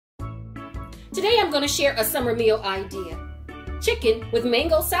Today I'm going to share a summer meal idea. Chicken with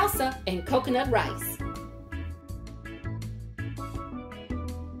mango salsa and coconut rice.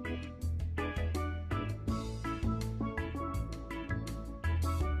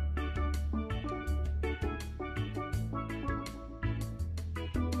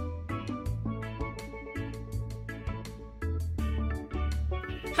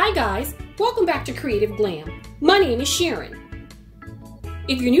 Hi guys, welcome back to Creative Glam. My name is Sharon.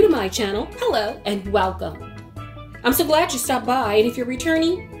 If you're new to my channel, hello and welcome. I'm so glad you stopped by, and if you're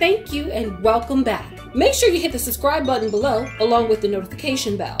returning, thank you and welcome back. Make sure you hit the subscribe button below along with the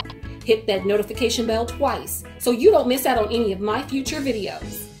notification bell. Hit that notification bell twice so you don't miss out on any of my future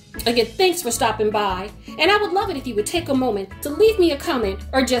videos. Again, thanks for stopping by, and I would love it if you would take a moment to leave me a comment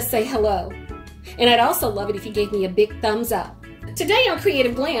or just say hello. And I'd also love it if you gave me a big thumbs up. Today on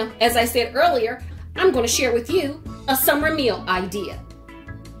Creative Glam, as I said earlier, I'm going to share with you a summer meal idea.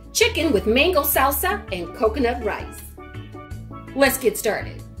 Chicken with mango salsa and coconut rice. Let's get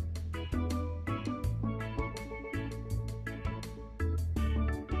started.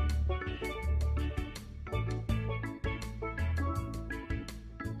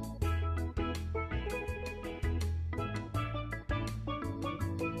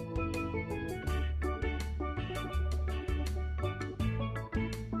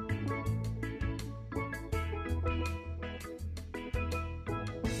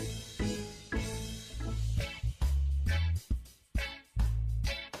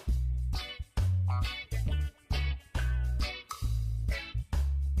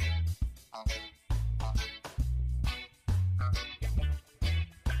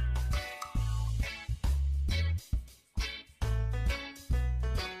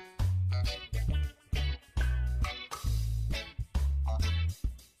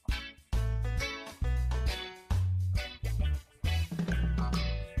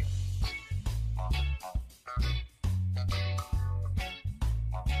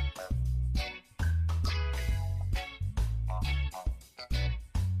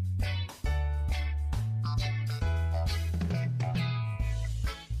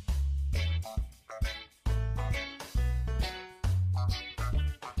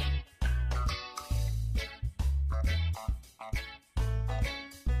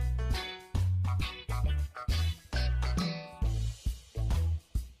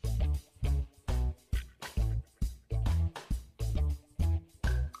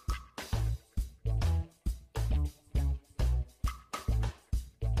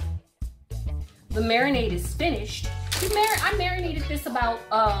 The marinade is finished. I marinated this about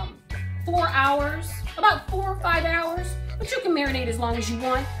 4 hours, about 4 or 5 hours, but you can marinate as long as you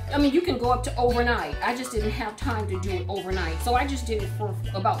want. I mean, you can go up to overnight. I just didn't have time to do it overnight, so I just did it for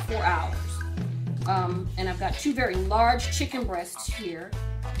about 4 hours. And I've got 2 very large chicken breasts here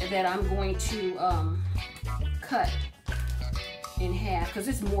that I'm going to cut in half because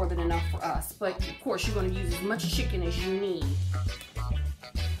it's more than enough for us. But of course, you're going to use as much chicken as you need.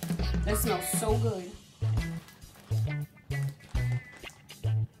 That smells so good.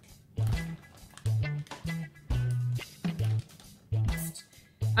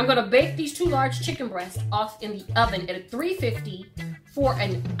 I'm going to bake these 2 large chicken breasts off in the oven at 350 for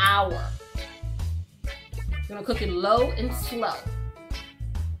an hour. I'm going to cook it low and slow.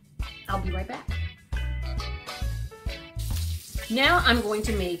 I'll be right back. Now I'm going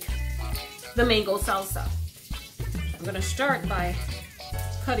to make the mango salsa. I'm going to start by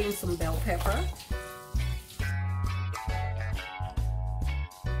cutting some bell pepper.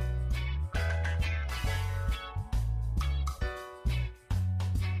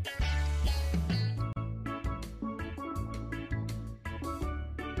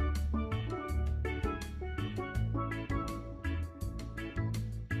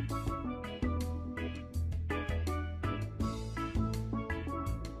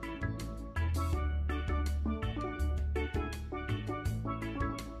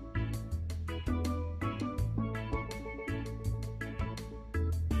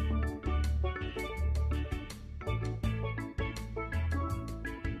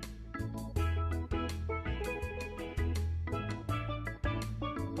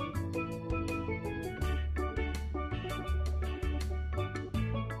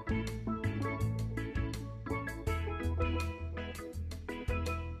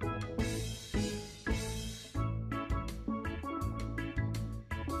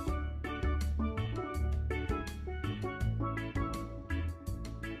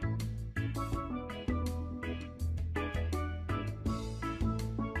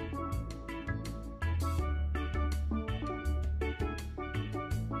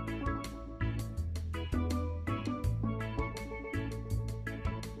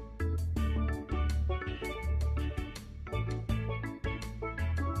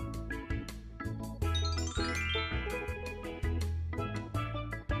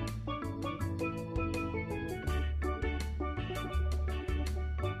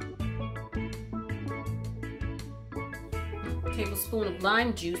 tablespoon of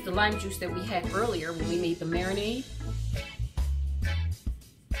lime juice, the lime juice that we had earlier when we made the marinade.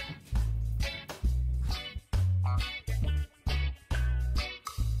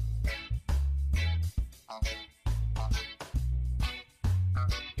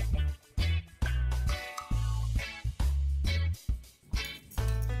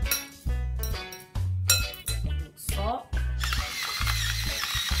 Salt.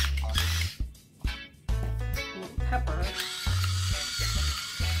 Pepper.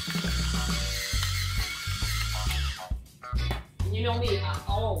 And you know me, I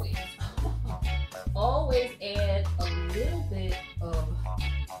always add a little bit of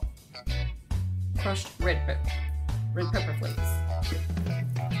crushed red pepper flakes.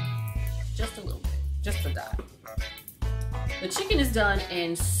 Just a little bit, just a dot. The chicken is done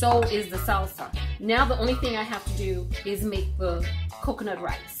and so is the salsa. Now the only thing I have to do is make the coconut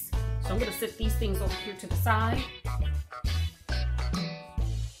rice. So I'm gonna set these things over here to the side.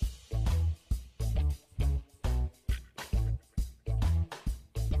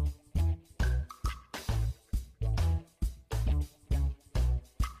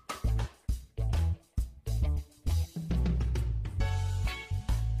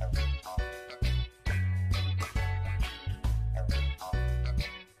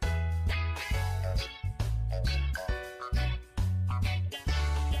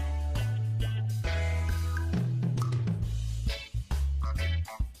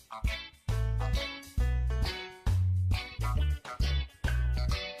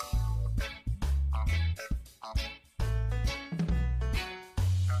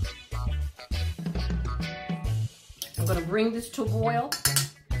 I'm going to bring this to a boil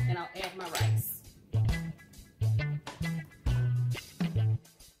and I'll add my rice.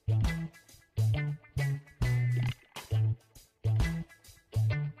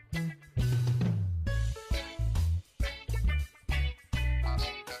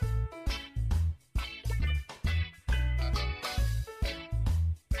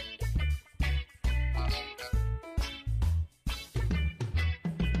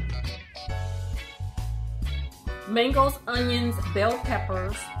 Mangoes, onions, bell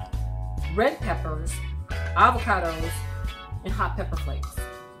peppers, red peppers, avocados, and hot pepper flakes.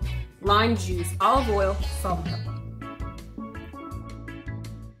 Lime juice, olive oil, salt and pepper.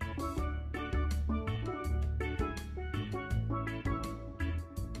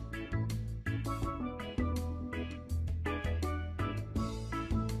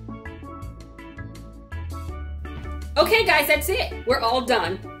 Okay guys, that's it. We're all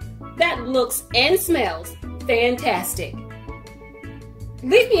done. That looks and smells fantastic.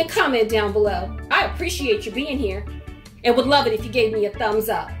 Leave me a comment down below. I appreciate you being here and would love it if you gave me a thumbs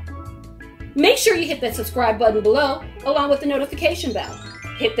up. Make sure you hit that subscribe button below along with the notification bell.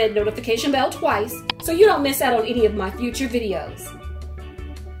 Hit that notification bell twice so you don't miss out on any of my future videos.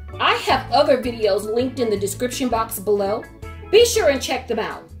 I have other videos linked in the description box below. Be sure and check them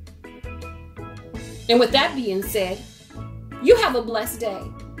out. And with that being said, you have a blessed day.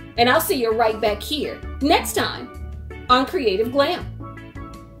 And I'll see you right back here next time on Creative Glam.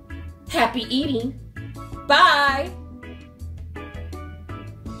 Happy eating. Bye.